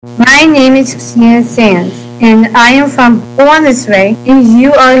My name is Christina Sands, and I am from Born This Way, and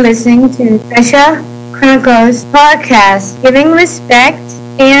you are listening to Special Chronicles podcast, giving respect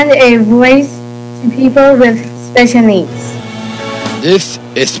and a voice to people with special needs. This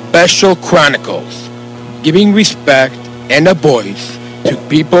is Special Chronicles, giving respect and a voice to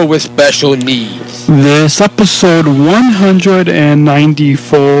people with special needs. This episode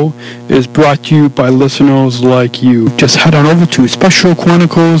 194 is brought to you by listeners like you. Just head on over to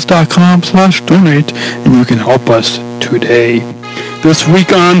specialchronicles.com/donate and you can help us today. This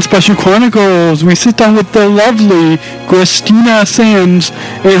week on Special Chronicles, we sit down with the lovely Christina Sands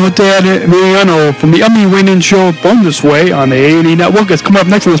and her dad, Mariano, from the Emmy-winning show Born This Way on the A&E Network. It's coming up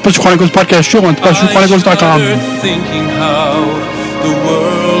next on the Special Chronicles podcast show on specialchronicles.com. Thinking how the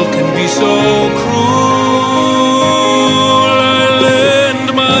world can be so cruel. I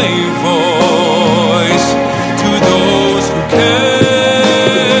lend my voice to those who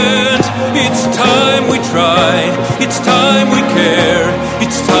can't. It's time we try, it's time we care,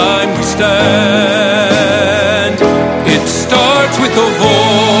 it's time we stand. It starts with a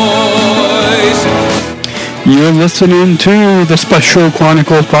voice. You're listening to the Special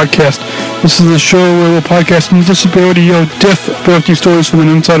Chronicles podcast. This is a show where we're podcasting disability or disability stories from an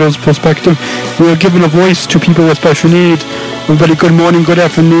insider's perspective. We're giving a voice to people with special needs. Everybody, good morning, good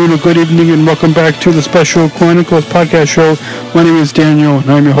afternoon, or good evening, and welcome back to the Special Chronicles podcast show. My name is Daniel,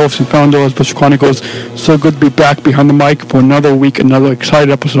 and I'm your host and founder of Special Chronicles. So good to be back behind the mic for another week, another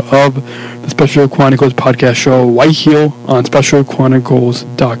exciting episode of the Special Chronicles podcast show right here on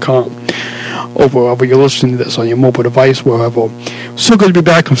specialchronicles.com. Or wherever you're listening to this, on your mobile device, wherever. So good to be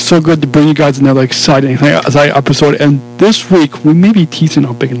back. I'm so good to bring you guys another exciting episode. And this week, we may be teasing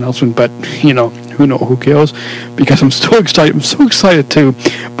our big announcement, but, who cares? Because I'm so excited. I'm so excited to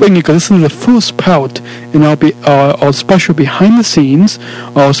bring you, because this is the first part in our special behind the scenes,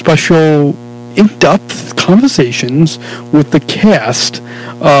 our special in-depth conversations with the cast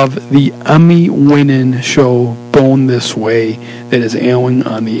of the Emmy-winning show Born This Way that is airing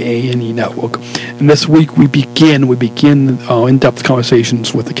on the A&E Network. And this week we begin our in-depth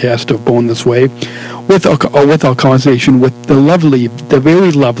conversations with the cast of Born This Way with our conversation with the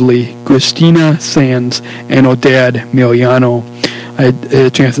very lovely Christina Sands and her dad Mariano. I had a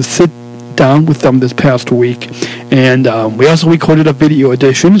chance to sit down with them this past week, and we also recorded a video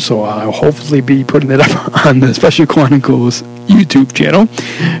edition, so I'll hopefully be putting it up on the Special Chronicles YouTube channel.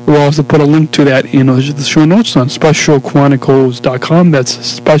 We'll also put a link to that in the show notes on specialchronicles.com. That's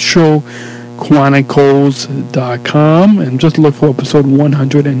specialchronicles.com, and just look for episode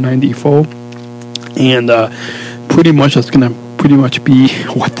 194. And pretty much that's going to be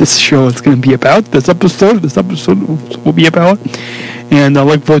what this show is going to be about. This episode will be about. And I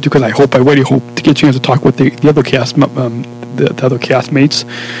look forward to, because I really hope to get a chance to talk with the other other castmates.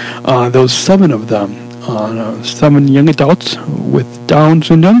 Those 7 of them, 7 young adults with Down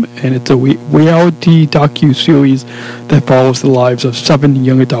syndrome, and it's a reality docu-series that follows the lives of 7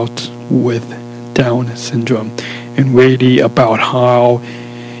 young adults with Down syndrome, and really about how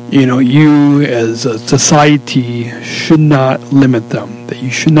you as a society should not limit them. That you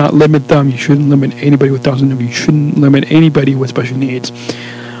should not limit them. You shouldn't limit anybody with Down syndrome. You shouldn't limit anybody with special needs.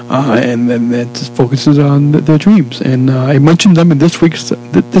 And then that just focuses on their dreams. And I mentioned them in this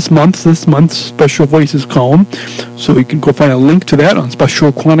month's Special Voices column. So you can go find a link to that on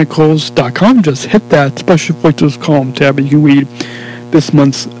specialchronicles.com. Just hit that Special Voices column tab, and you can read this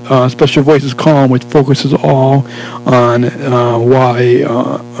month's Special Voices column, which focuses all on why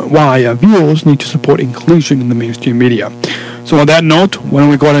viewers need to support inclusion in the mainstream media. So on that note, why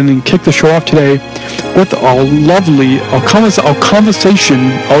don't we go ahead and kick the show off today with our in-depth conversation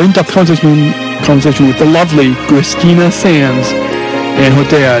with the lovely Christina Sands and her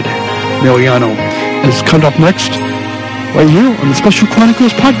dad, Mariano. It's coming up next right here on the Special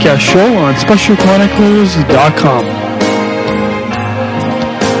Chronicles podcast show on specialchronicles.com.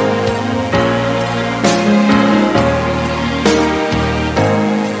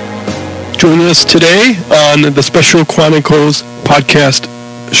 Joining us today on the Special Chronicles podcast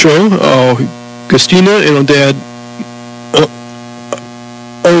show, Christina and her dad,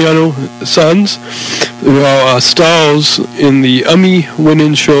 Mariano Sands, who are stars in the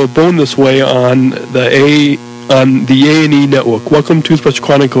Emmy-winning show Born This Way on the A&E Network. Welcome to Special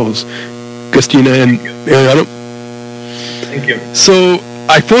Chronicles, Christina and Mariano. Thank you. So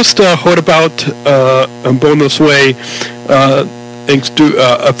I first heard about Born This Way thanks to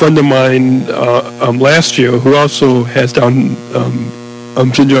a friend of mine last year who also has Down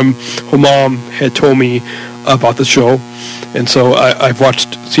syndrome. Her mom had told me about the show, and so I've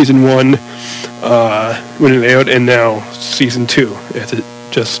watched season 1 when it aired, and now season 2 as it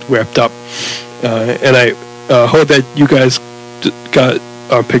just wrapped up, and I hope that you guys got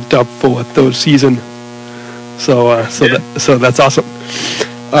picked up for the third season. So that's awesome.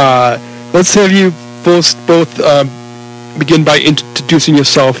 Let's have you both begin by introducing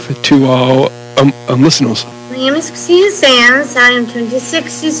yourself to our listeners. My name is Christina Sands. I am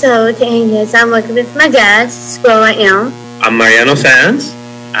 26 years old, and yes, I'm working with my dad at school right now. I'm Mariano Sands.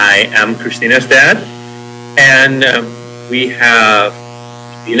 I am Christina's dad. And we have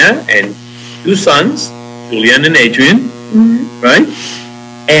Christina and two sons, Julian and Adrian, right?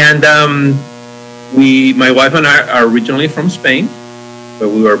 And my wife and I are originally from Spain, where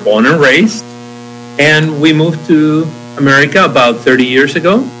we were born and raised. And we moved to America about 30 years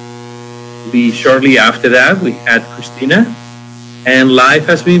ago. Shortly after that, we had Christina, and life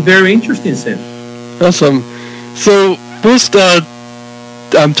has been very interesting since. Awesome. So first,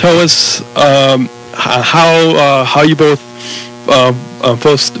 tell us how you both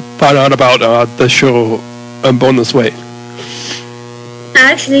first found out about the show Born This Way.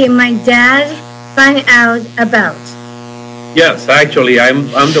 Actually, my dad found out about. Yes, actually, I'm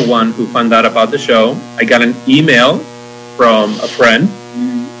the one who found out about the show. I got an email from a friend.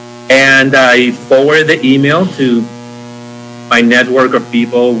 And I forwarded the email to my network of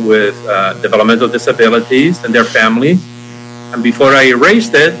people with developmental disabilities and their families. And before I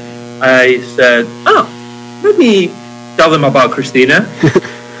erased it, I said, let me tell them about Christina.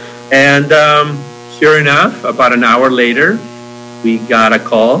 And sure enough, about an hour later, we got a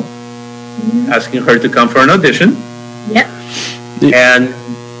call asking her to come for an audition. Yep. And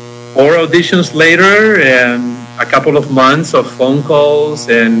 4 auditions later, and a couple of months of phone calls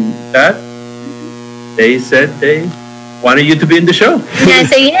and that, they said they wanted you to be in the show. And I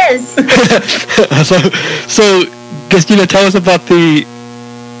say yes. So, Christina, tell us about the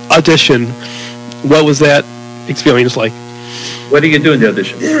audition. What was that experience like? What did you do in the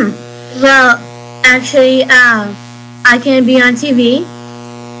audition? Well, actually, I can be on TV.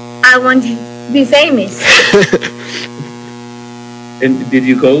 I want to be famous. And did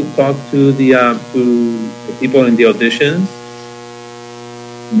you go talk to the people in the auditions?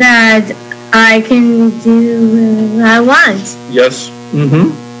 That I can do what I want. Yes.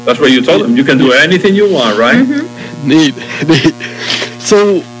 That's what you told them. You can do anything you want, right? Neat.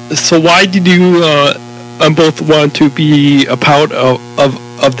 So why did you both want to be a part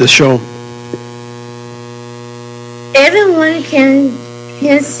of the show? Everyone can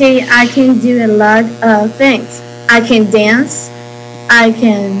see I can do a lot of things. I can dance. I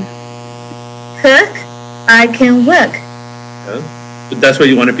can cook. I can work. Yeah. So that's what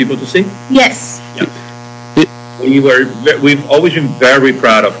you wanted people to see? Yes. Yeah. We've always been very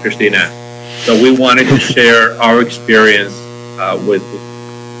proud of Christina. So we wanted to share our experience with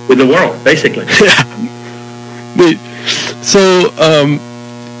the world, basically. Neat. So,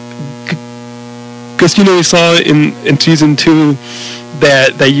 Christina, we saw in season 2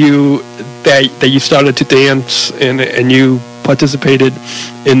 that you started to dance and you participated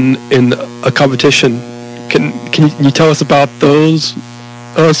in a competition. Can you tell us about those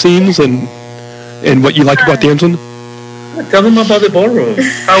scenes and what you like about dancing? Tell them about the ballroom.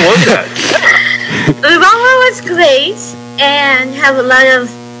 How was that? The ballroom was great and have a lot of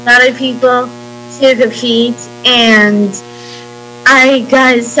people to compete, and I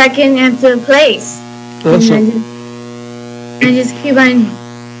got second and third place. Awesome. And I just keep on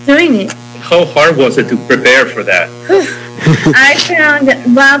doing it. How hard was it to prepare for that? I found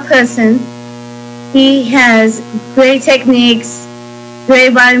one person. He has great techniques,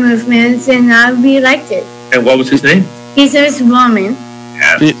 great body movements, and I really liked it. And what was his name? His name is Roman.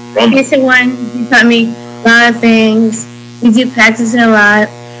 Yeah, Roman. He's the one who taught me a lot of things. We did practice a lot.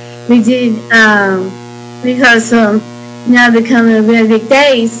 We did rehearsal. Now becoming a really big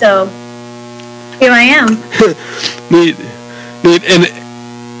day, so here I am. Neat.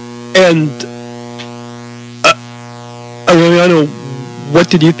 And Ariano, what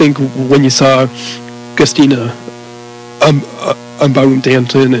did you think when you saw Christina on ballroom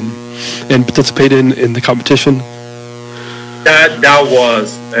dancing and participated in the competition? That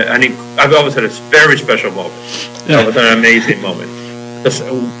was, I've always had a very special moment. Yeah. That was an amazing moment.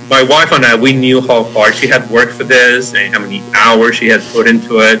 My wife and I, we knew how hard she had worked for this and how many hours she had put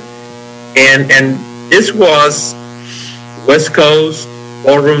into it. And this was West Coast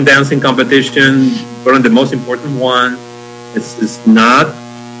ballroom dancing competition, one of the most important ones. It's not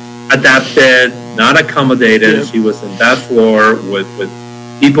adapted, not accommodated. Yeah. She was on that floor with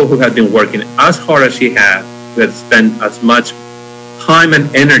people who had been working as hard as she had, who had spent as much time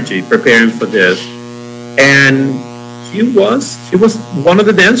and energy preparing for this. And she was one of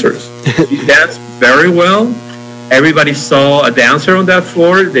the dancers. She danced very well. everybody saw a dancer on that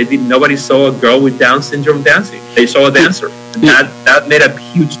floor. Nobody saw a girl with Down syndrome dancing. They saw a dancer. And that made a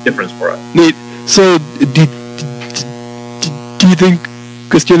huge difference for us. Neat. So, do you think,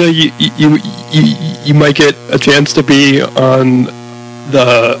 Christina, you might get a chance to be on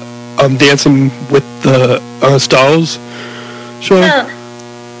the Dancing with the Stars show? Well,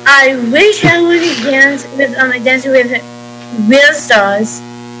 I wish I would dance with Dancing with Real Stars,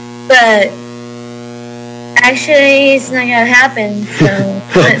 but actually it's not gonna happen. So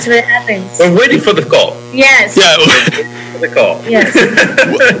that's what happens. We're waiting for the call. Yes. Yeah. For the call. Yes.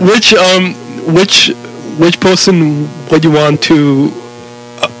 Which person would you want to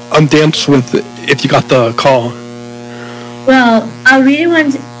dance with if you got the call? Well, I really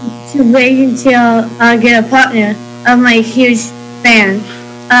want to wait until I get a partner of my huge fan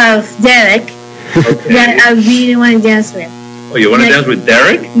of Derek that I really want to dance with. Oh, you want to dance with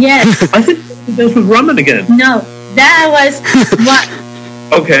Derek? Yes. I think you dance with Roman again. No, that was what.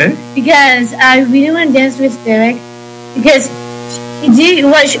 Okay. Because I really want to dance with Derek because he did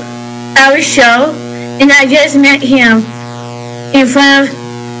watch our show and I just met him in front of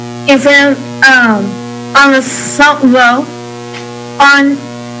on the front row on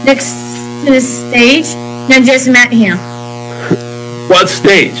next to the stage and I just met him. What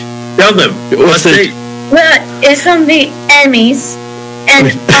stage? Tell them. What stage? Well, it's from the Emmys and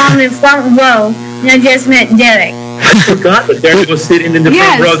on the front row and I just met Derek. I forgot that Derek was sitting in the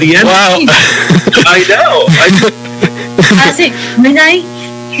front row of the end. Wow. I know. I said, midnight?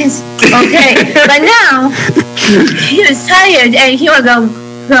 Yes. Okay. But now, he was tired and he would go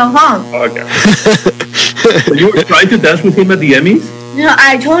home. Okay. So you were trying to dance with him at the Emmys? No,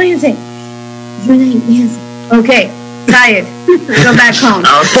 I told him, say, midnight, yes. Okay. Tired. Go back home.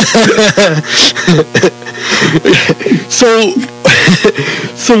 So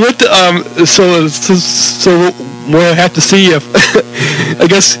we'll have to see if I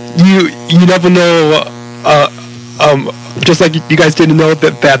guess you never know. Just like you guys didn't know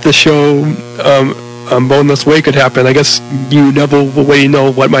that the show Boneless Way could happen. I guess you never will really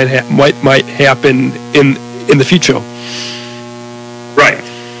know what might happen in the future. Right.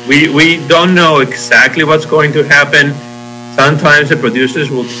 We don't know exactly what's going to happen. Sometimes the producers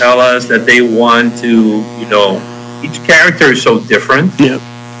will tell us that they want to, each character is so different. Yeah.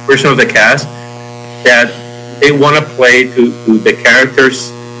 Version of the cast that they want to play to the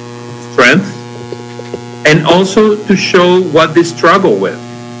character's strength and also to show what they struggle with.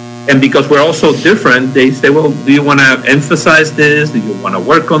 And because we're all so different, they say, well, do you want to emphasize this? Do you want to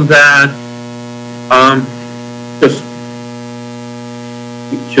work on that?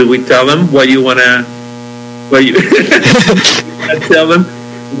 Should we tell them what you want to tell them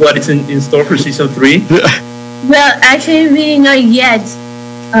what is in store for season 3? Well, actually, we not yet.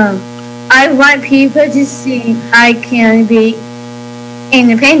 I want people to see I can be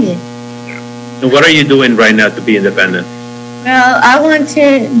independent. And what are you doing right now to be independent? Well, I want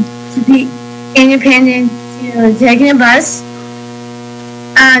to be independent, taking a bus,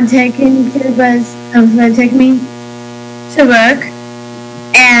 taking the bus, take me to work,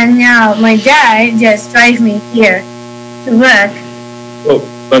 and now my dad just drives me here to work. Oh,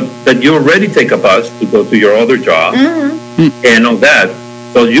 but you already take a bus to go to your other job and all that,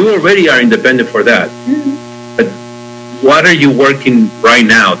 so you already are independent for that. Mm-hmm. But what are you working right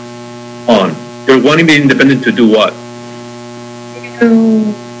now on? You're wanting to be independent to do what?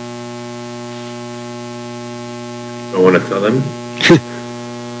 Don't want to tell them?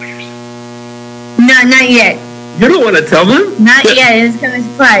 No, not yet. You don't want to tell them? Not yet. It's going to be a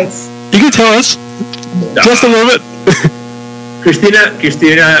surprise. You can tell us just a little bit.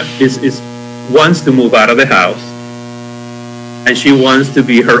 Christina is wants to move out of the house, and she wants to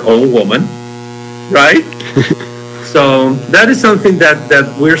be her own woman, right? So that is something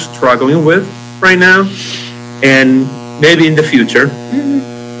that we're struggling with right now, and maybe in the future.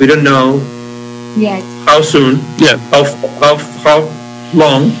 Mm-hmm. We don't know Yet. how soon, how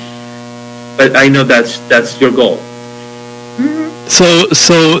long, but I know that's your goal.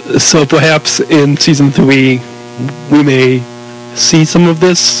 Mm-hmm. So perhaps in season 3 we may see some of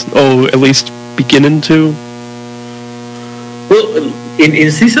this, or at least beginning to. Well,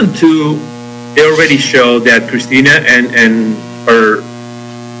 in season 2, they already showed that Christina and her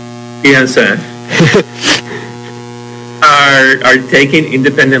fiancé are taking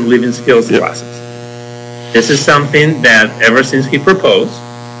independent living skills classes. This is something that ever since he proposed,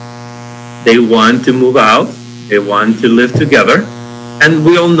 they want to move out, they want to live together, and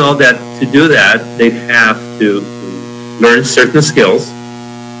we all know that to do that, they have to learn certain skills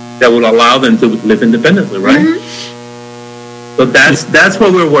that will allow them to live independently, right? Mm-hmm. So that's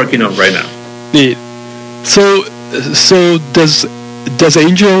what we're working on right now. Neat. So so does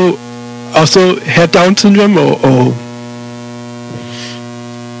Angel also have Down syndrome, or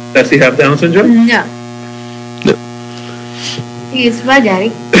Does he have Down syndrome? No. No. He is what,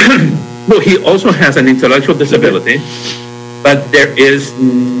 Daddy? Well, he also has an intellectual disability, but there is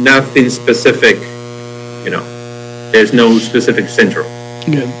nothing specific, there's no specific syndrome.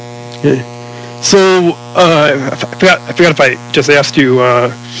 Yeah. So I forgot if I just asked you,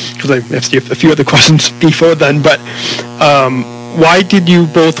 because I asked you a few other questions before then, but why did you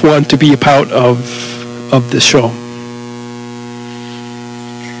both want to be a part of this show?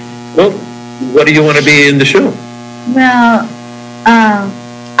 Well, what do you want to be in the show? Well,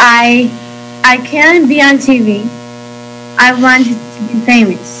 I can't be on TV. I want to be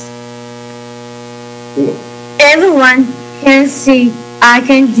famous. Everyone can see I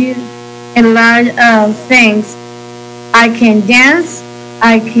can do a lot of things. I can dance,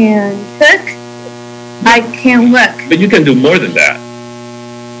 I can cook, I can work. But you can do more than that.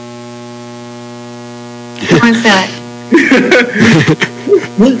 What's that?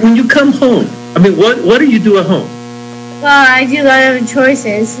 When you come home, what do you do at home? Well, I do a lot of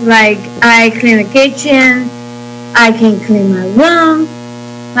choices, like I clean the kitchen, I can clean my room.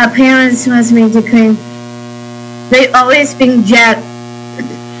 My parents want me to clean. They always bring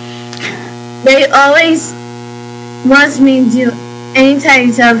They always want me to do any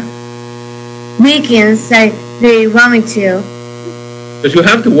types of weekends that they want me to. Because you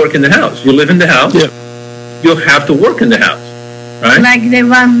have to work in the house. You live in the house. Yeah. You have to work in the house, right? Like they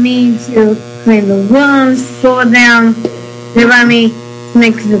want me to clean the rooms for them. They want me to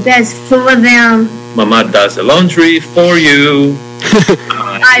make the beds for them. Mama does the laundry for you.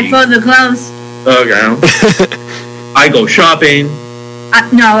 I fold the clothes. Okay. I go shopping.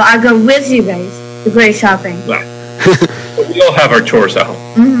 No, I go with you guys to go shopping. Well, we all have our chores at home.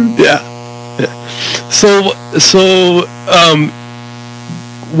 Mm-hmm. Yeah. So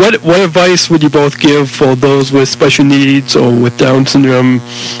what advice would you both give for those with special needs or with Down syndrome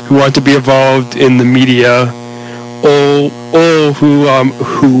who want to be involved in the media, or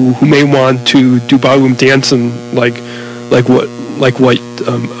who may want to do ballroom dancing like what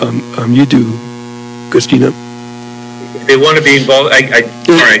you do, Christina? They want to be involved. All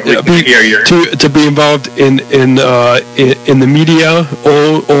right, to be involved in the media,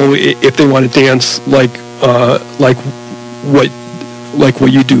 or if they want to dance like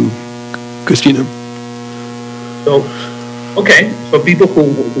what you do, Christina. So people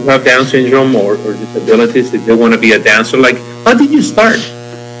who have Down syndrome or disabilities, if they want to be a dancer, like, how did you start?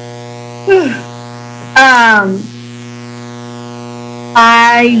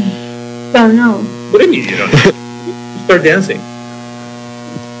 I don't know. What do you mean you don't know? You start dancing.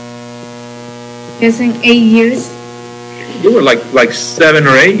 Dancing 8 years. You were like 7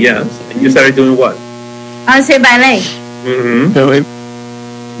 or 8, yes. And you started doing what? I say ballet. Mm-hmm. Really?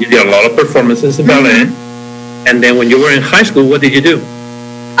 You did a lot of performances in ballet. And then when you were in high school, what did you do?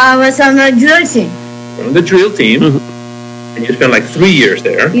 I was on the drill team. On the drill team. And you spent like 3 years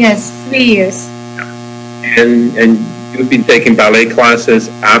there. Yes, 3 years. And you've been taking ballet classes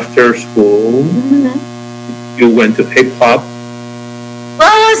after school. You went to hip hop. Well,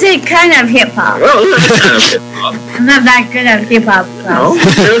 I was a kind of hip hop. Well, that's kind of hip hop. I'm not that good at hip hop. No.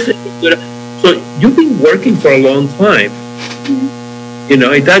 So you've been working for a long time.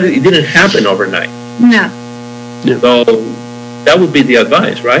 It didn't happen overnight. No. So that would be the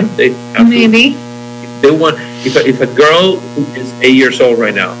advice, right? They have Maybe. if a girl who is 8 years old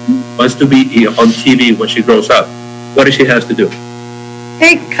right now wants to be on TV when she grows up, what does she has to do?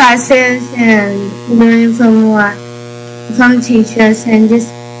 Take classes and learn from teachers and just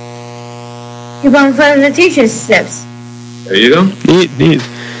keep on following the teachers' steps. There you go. Neat.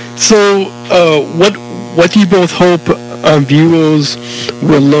 So, what do you both hope viewers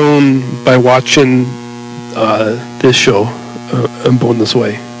will learn by watching this show, Born This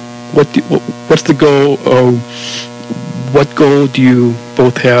Way? What's the goal? What goal do you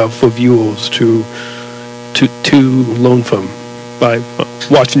both have for viewers to learn from by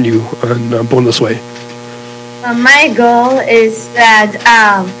watching you on Born This Way? My goal is that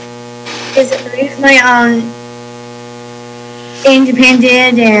is to reach my own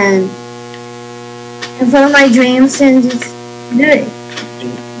independent and follow my dreams and just do it.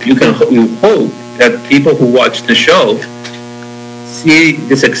 You hope that people who watch the show see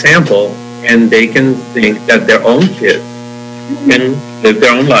this example and they can think that their own kids can live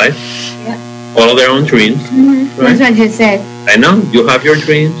their own life, follow their own dreams. Right? That's what you said. I know you have your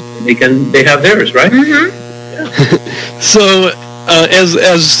dreams; they have theirs, right? So, as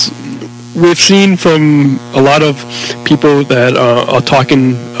we've seen from a lot of people that are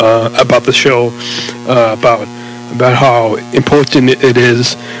talking about the show, about about how important it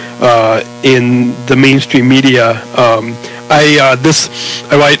is in the mainstream media. I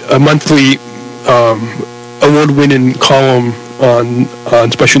write a monthly award-winning column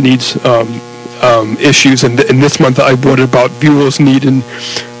on special needs issues, and this month I wrote about viewers needing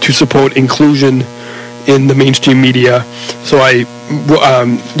to support inclusion in the mainstream media. So I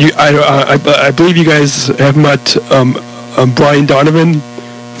believe you guys have met Brian Donovan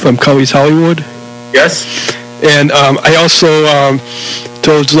from Cully's Hollywood. Yes. And I also,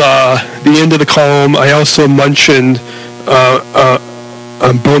 towards the end of the column, I also mentioned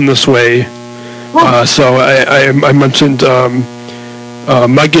Born This Way. So I mentioned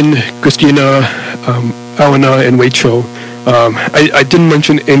Megan, Christina, Elena, and Rachel. I didn't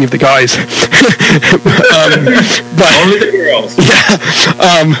mention any of the guys. But only the girls. Yeah.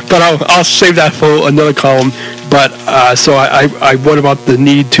 But I'll save that for another column. But so I wrote about the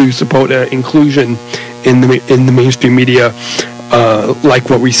need to support inclusion in the mainstream media, like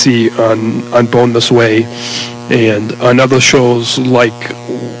what we see on Born This Way, and on other shows like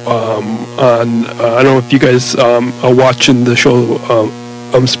on I don't know if you guys are watching the show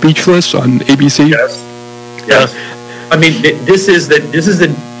Speechless on ABC. Yes. I mean, this is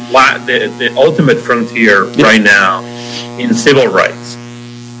the ultimate frontier right now in civil rights.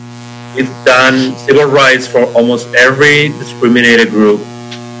 We've done civil rights for almost every discriminated group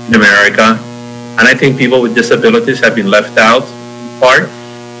in America, and I think people with disabilities have been left out in part.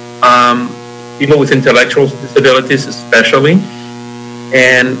 People with intellectual disabilities especially.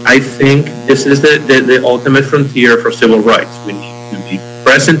 And I think this is the ultimate frontier for civil rights. We need to be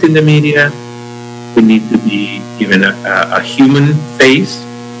present in the media. We need to be given a human face.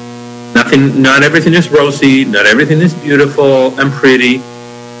 Not everything is rosy. Not everything is beautiful and pretty.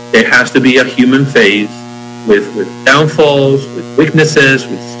 There has to be a human face with downfalls, with weaknesses,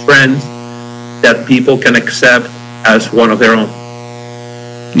 with strengths that people can accept as one of their own.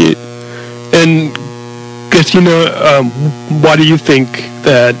 Yeah. And Christina, why do you think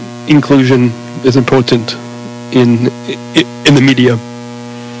that inclusion is important in the media?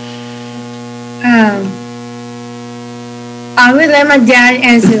 I will let my dad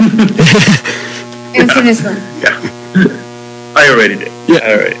answer this one. Yeah. I already did. Yeah.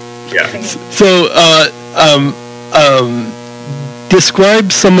 I already. Yeah. So,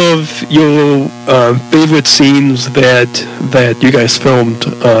 describe some of your favorite scenes that you guys filmed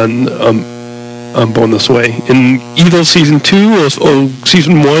on Born This Way in either season 2 or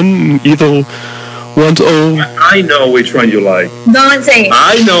season 1, either one or. I know which one you like. Don't say it.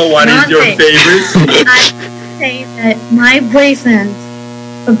 I know what is your favorite scene. I say that my boyfriend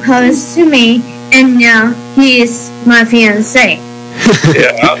proposed to me, and now he is my fiancé.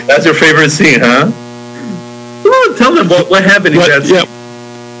 Yeah, that's your favorite scene, huh? Well, tell them what happened in that scene. Yeah.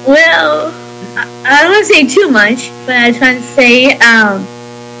 Well, I don't want to say too much, but I try to say,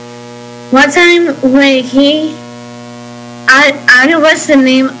 one time when I don't know what's the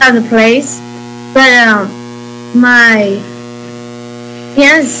name of the place, but my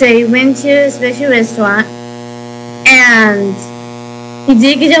fiance went to a special restaurant, and he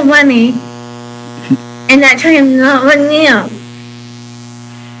did get some money, and I told him not what now.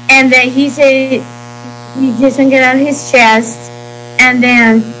 And then he said he just didn't get out of his chest, and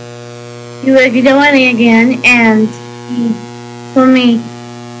then he would get the money again, and he told me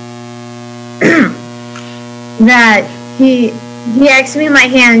that he asked me my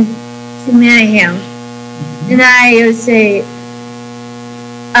hand to marry him, and I would say,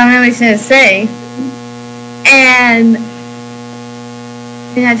 I don't know what he's gonna say, and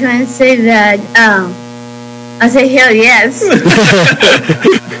I try to say that I say hell yes.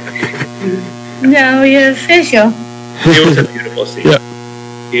 No, you're official. It was a beautiful scene. Yeah.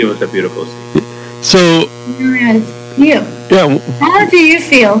 It was a beautiful scene. So. Yes, you. Yeah. How do you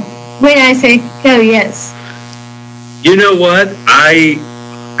feel when I say hell yes? You know what? I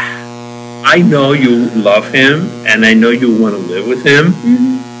know you love him, and I know you want to live with him,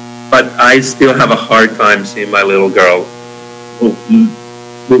 but I still have a hard time seeing my little girl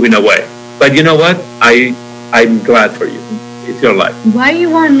moving away. But you know what? I'm glad for you. It's your life. Why do you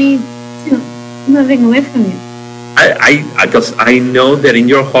want me to moving away from you? Because I know that in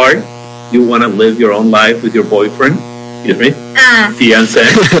your heart you want to live your own life with your boyfriend. Excuse me, fiance.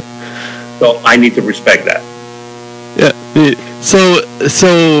 So I need to respect that. Yeah. So,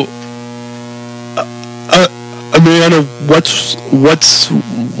 Mariana, what's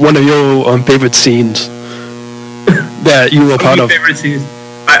one of your favorite scenes that you were part of? Favorite scenes?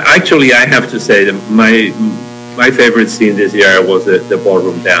 I have to say that my favorite scene this year was the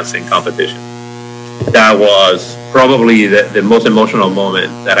ballroom dancing competition. That was probably the most emotional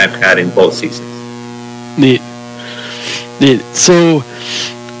moment that I've had in both seasons. Neat. So,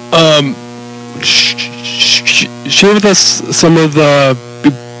 share with us some of the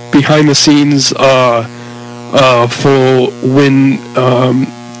behind the scenes for when,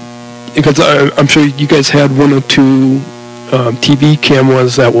 because I'm sure you guys had one or two TV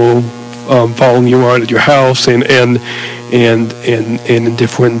cameras that were following you around at your house and in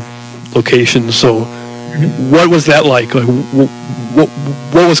different locations. So, what was that like? Like,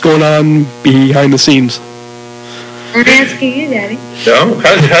 what was going on behind the scenes? I'm asking you, Daddy. No,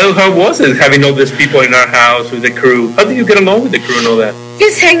 how was it having all these people in our house with the crew? How do you get along with the crew and all that?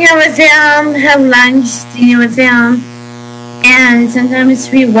 Just hang out with them, have lunch, dinner with them, and sometimes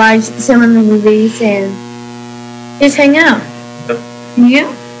we watch some of the movies and just hang out.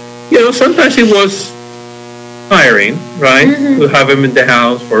 Yeah. You know, sometimes it was tiring, right? To have them in the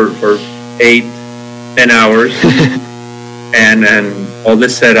house for 8-10 hours, and then all the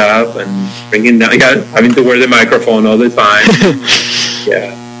setup and bringing down, having to wear the microphone all the time.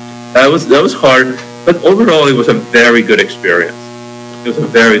 Yeah, that was hard, but overall it was a very good experience. It was a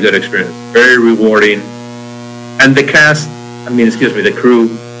very good experience, very rewarding, and the cast, the crew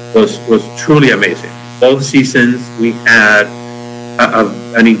was truly amazing. Both seasons we had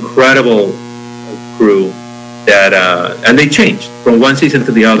an incredible crew that, and they changed from one season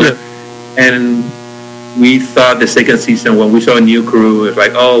to the other, and we thought the second season, when we saw a new crew, it was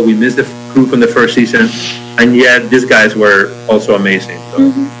like, oh, we missed the crew from the first season, and yet these guys were also amazing. So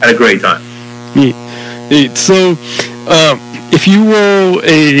had a great time. So, if you were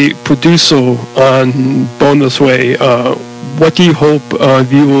a producer on Born This Way, what do you hope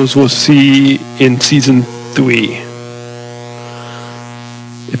viewers will see in season 3?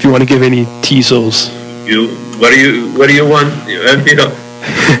 If you want to give any teasers. What do you want?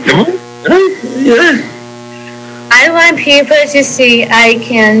 Come on. Yeah. I want people to see I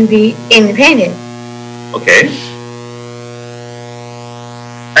can be independent. Okay.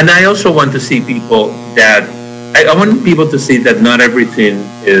 And I also want to see people that I want people to see that not everything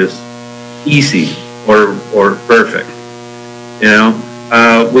is easy or perfect. You know,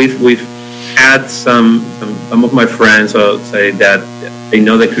 we've had some of my friends say that they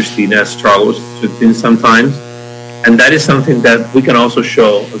know that Cristina struggles with things sometimes, and that is something that we can also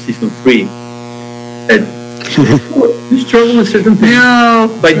show on season 3. That you struggle with certain things,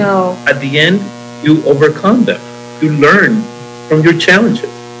 but at the end you overcome them. You learn from your challenges.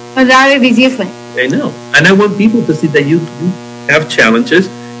 But that would be different. I know, and I want people to see that you have challenges,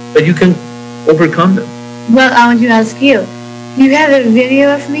 but you can overcome them. Well, I want to ask you. You have a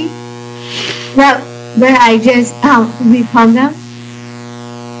video of me? Well, where I just recalmed them?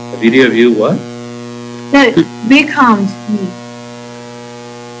 A video of you what? No, recalmed me.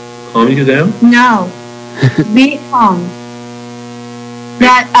 Calm you down? No. Recalmed.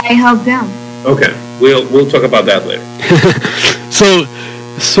 That I helped them. Okay. We'll talk about that later. So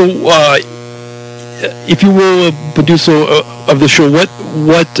if you were a producer of the show,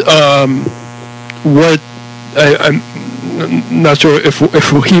 I'm not sure if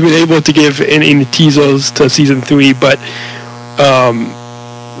we're even able to give any teasers to season 3, but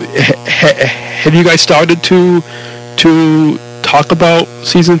have you guys started to talk about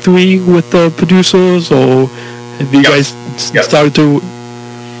season 3 with the producers, or have you guys started to?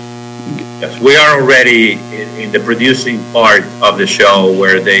 Yes, we are already in the producing part of the show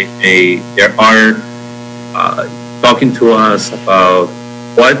where they are talking to us about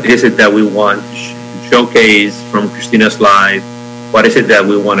what is it that we want to showcase from Cristina's life, what is it that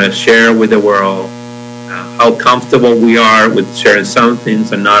we want to share with the world, how comfortable we are with sharing some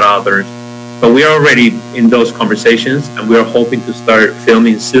things and not others. So we are already in those conversations, and we are hoping to start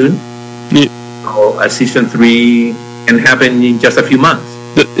filming soon. Yeah. So season 3 can happen in just a few months.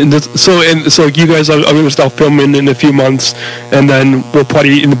 So you guys are going to start filming in a few months, and then we'll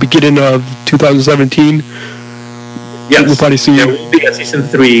probably in the beginning of 2017. Yes, we'll probably see. There will be a season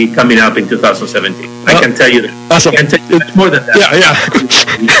 3 coming up in 2017. I can tell you that. Awesome. I can tell you much more than that. Yeah.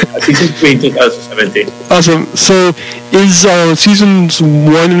 Season 3 in 2017. Awesome. So is seasons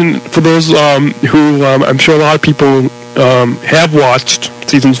 1, for those who I'm sure a lot of people have watched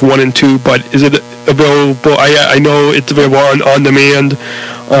seasons 1 and 2, but is it available? I know it's available on demand.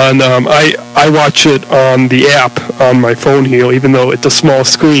 I watch it on the app on my phone here, even though it's a small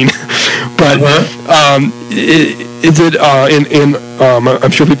screen. But is it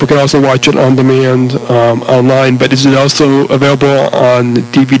I'm sure people can also watch it on demand online, but is it also available on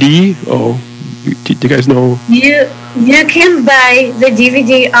DVD? Or do you guys know? You can buy the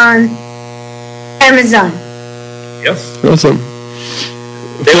DVD on Amazon. Yes. Awesome.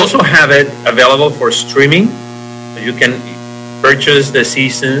 They also have it available for streaming. You can purchase the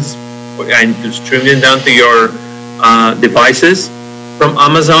seasons and to stream them down to your devices from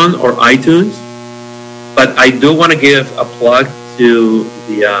Amazon or iTunes. But I do want to give a plug to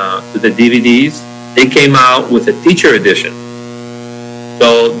the DVDs. They came out with a teacher edition.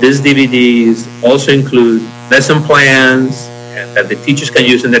 So these DVDs also include lesson plans that the teachers can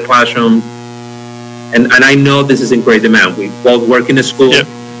use in the classroom. And I know this is in great demand. We both work in a school,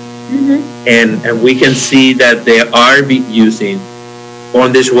 and we can see that they are using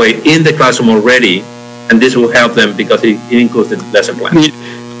Born This Way in the classroom already, and this will help them because it includes the lesson plan.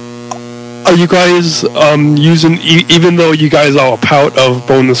 Are you guys using, even though you guys are a part of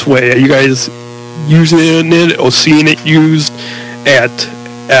Born This Way, are you guys using it or seeing it used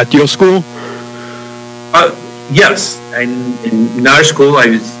at your school? Yes, and in our school,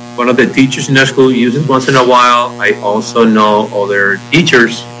 one of the teachers in our school uses once in a while. I also know other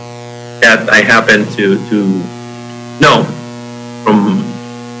teachers that I happen to know from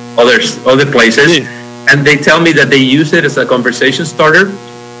other places, and they tell me that they use it as a conversation starter.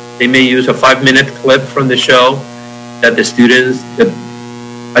 They may use a 5-minute clip from the show that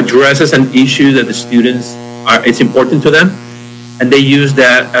addresses an issue that the students it's important to them, and they use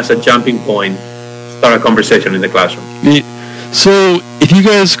that as a jumping point to start a conversation in the classroom. So, if you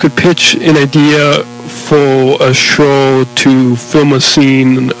guys could pitch an idea for a show to film a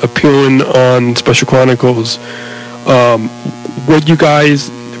scene appearing on Special Chronicles, would you guys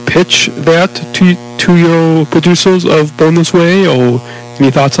pitch that to your producers of Born This Way, or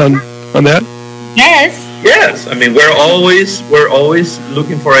any thoughts on that? Yes. I mean, we're always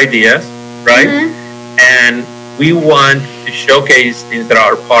looking for ideas, right? And we want to showcase things that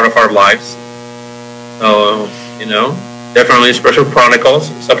are part of our lives. So, definitely Special Chronicles.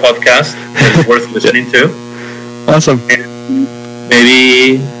 It's a podcast that's worth listening to. Awesome. And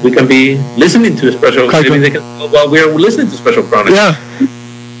maybe we can be listening to Special Chronicles while we're listening to Special Chronicles.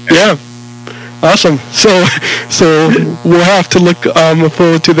 Yeah. Awesome. So we'll have to look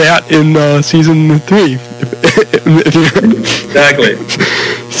forward to that in season 3. Exactly.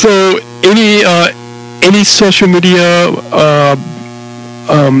 So any social media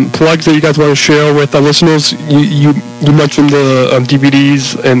plugs that you guys want to share with our listeners? You mentioned the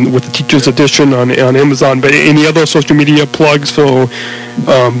DVDs and with the Teacher's Edition on Amazon, but any other social media plugs for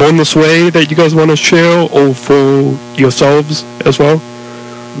Born This Way that you guys want to share, or for yourselves as well?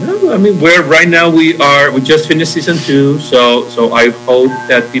 No, I mean, right now we just finished season 2, so I hope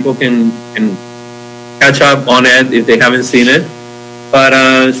that people can catch up on it if they haven't seen it. But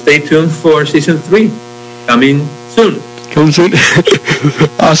stay tuned for season 3 coming soon.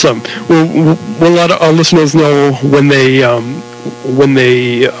 Awesome. We'll let our listeners know when they have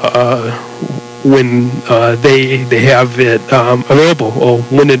it available, or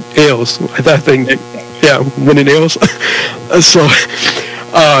when it airs. I think, when it airs. So,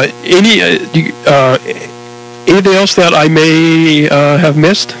 anything else that I may have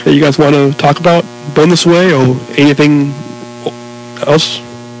missed that you guys want to talk about Born This Way, or anything else?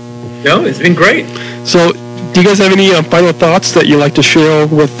 No, it's been great. So, do you guys have any final thoughts that you'd like to share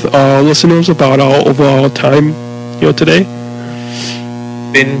with our listeners about our overall time today?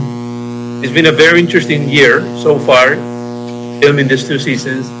 It's been a very interesting year so far, filming these 2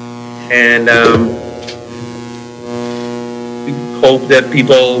 seasons, and we hope that we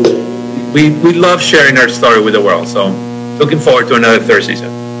love sharing our story with the world. So, looking forward to another 3rd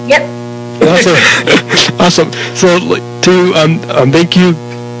season. Yep. Awesome. So, thank you,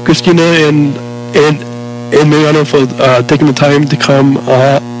 Christina and Mariano, for taking the time to come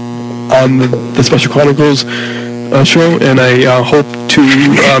on the Special Chronicles show, and I hope to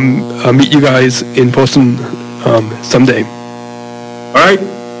meet you guys in person someday. All right.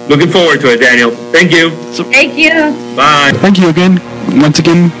 Looking forward to it, Daniel. Thank you. Thank you. Bye. Thank you again. Once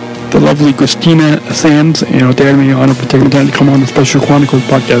again, the lovely Christina Sands and Dan Mariano for taking the time to come on the Special Chronicles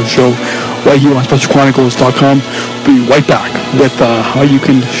podcast show right here on SpecialChronicles.com. We'll be right back with how you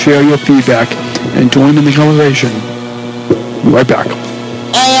can share your feedback and join in the conversation. Be right back.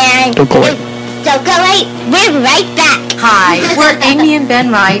 And Don't go away. Don't go away. We're right back. Hi, we're Amy and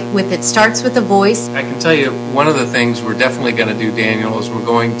Ben Wright with It Starts With a Voice. I can tell you one of the things we're definitely going to do, Daniel, is we're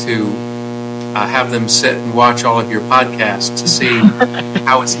going to have them sit and watch all of your podcasts to see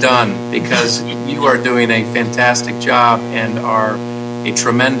how it's done, because you are doing a fantastic job and are a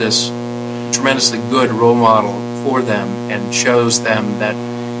tremendously good role model for them, and shows them that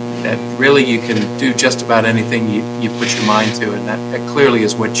really you can do just about anything you put your mind to, and that clearly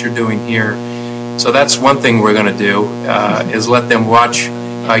is what you're doing here. So that's one thing we're going to do, is let them watch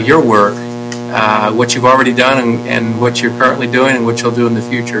your work, what you've already done and what you're currently doing and what you'll do in the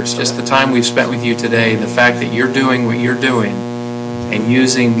future. It's just the time we've spent with you today, the fact that you're doing what you're doing and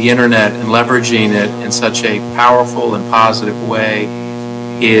using the internet and leveraging it in such a powerful and positive way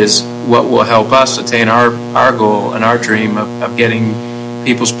is what will help us attain our goal and our dream of getting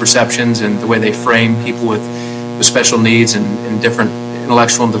people's perceptions and the way they frame people with special needs and different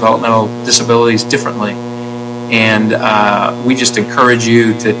intellectual and developmental disabilities differently. And we just encourage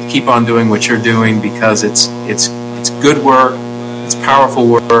you to keep on doing what you're doing, because it's good work, it's powerful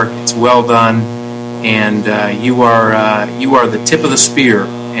work, it's well done, and you are the tip of the spear.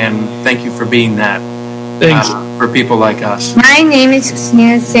 And thank you for being that. Thanks. For people like us. My name is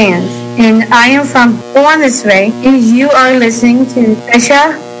Christina Sands, and I am from Born This Way, and you are listening to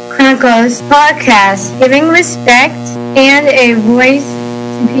Special Chronicles podcast, giving respect and a voice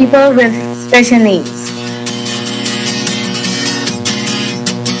to people with special needs.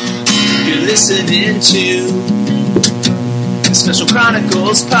 You're listening to the Special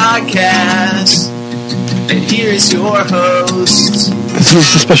Chronicles podcast, and here is your host. This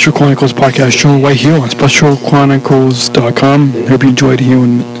is the Special Chronicles podcast show right here on SpecialChronicles.com. I hope you enjoyed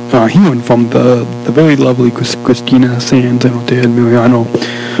hearing from the very lovely Christina Sands and Dad Mariano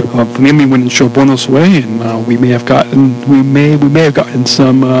from the Emmy-winning show Born This Way, and we may have gotten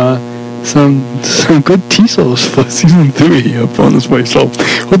some good teasers for season 3 of Born This Way. So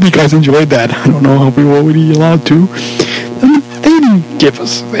hope you guys enjoyed that. I don't know how we were already allowed to. They didn't give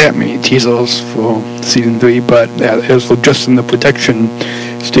us that many teasers for season 3, but as we're just in the protection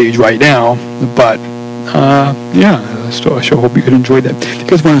stage right now. But so I sure hope you could enjoy that. If you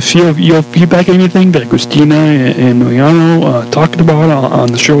guys want to share your feedback, anything that Christina and Mariano talked about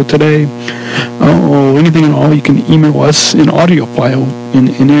on the show today, or anything at all, you can email us an audio file in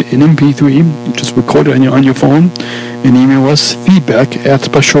MP3, just record it on your phone, and email us feedback at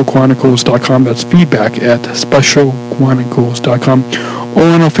specialchronicles.com. That's feedback at specialchronicles.com. Or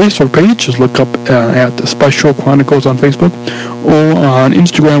on our Facebook page, just look up at Special Chronicles on Facebook, or on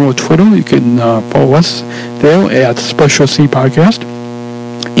Instagram or Twitter. You can follow us there at Special C Podcast.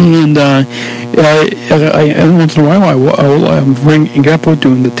 And every once in a while, I will bring an example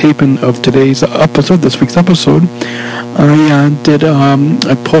during the taping of today's episode, this week's episode.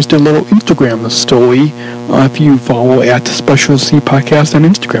 I posted a little Instagram story if you follow at Special C Podcast on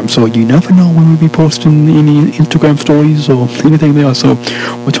Instagram. So you never know when we'll be posting any Instagram stories or anything there. So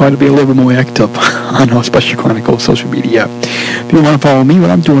we'll try to be a little bit more active on our Special Chronicles social media. If you want to follow me, what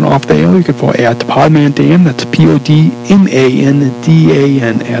I'm doing off the air, you can follow at Podman Dan. That's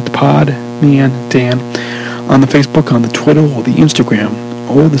PODMANDAN at Podman Dan on the Facebook, on the Twitter, or the Instagram,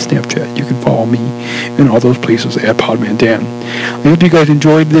 or the Snapchat. You can follow me in all those places at Podman Dan. I hope you guys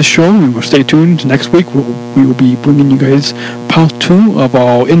enjoyed this show. We will stay tuned. Next week we will be bringing you guys part 2 of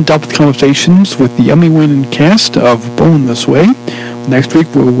our in-depth conversations with the Emmy-winning cast of Born This Way. Next week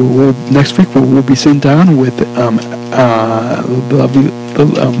we'll be sitting down with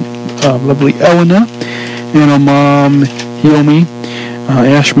lovely Eleanor and her mom Hiyomi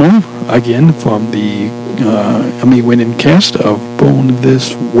Ashmore, again from the Emmy-winning cast of Born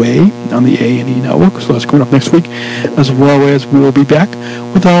This Way on the A&E Network. So that's coming up next week, as well as we will be back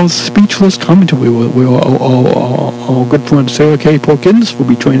with our speechless commentary. Our good friend Sarah K. Porkins will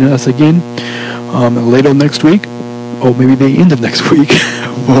be joining us again later next week, or maybe the end of next week,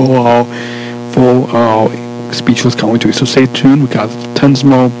 for our speechless commentary. So stay tuned. We got tons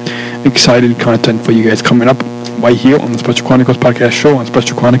more excited content for you guys coming up right here on the Special Chronicles podcast show on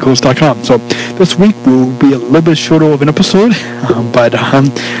SpecialChronicles.com. So this week will be a little bit shorter of an episode, but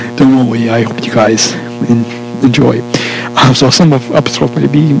don't worry, I hope you guys enjoy. So some of episodes may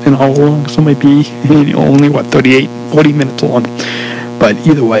be an hour long, some might be only 40 minutes long. But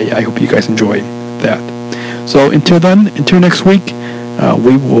either way, I hope you guys enjoy that. So until next week,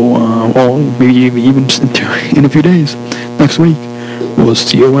 we will, or maybe even in a few days, next week, we'll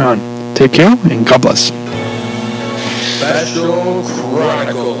see you around. Take care and God bless. Special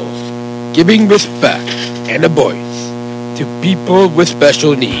Chronicles, giving respect and a voice to people with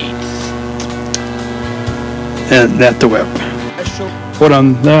special needs. And that's the web. Hold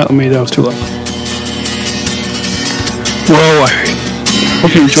on, that was too loud. Well, I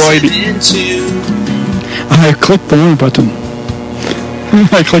hope you enjoyed it. I clicked the wrong button.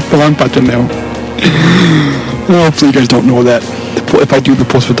 I clicked the wrong button now. Well, hopefully you guys don't know that. If I do the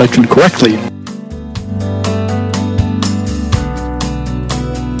post-production correctly,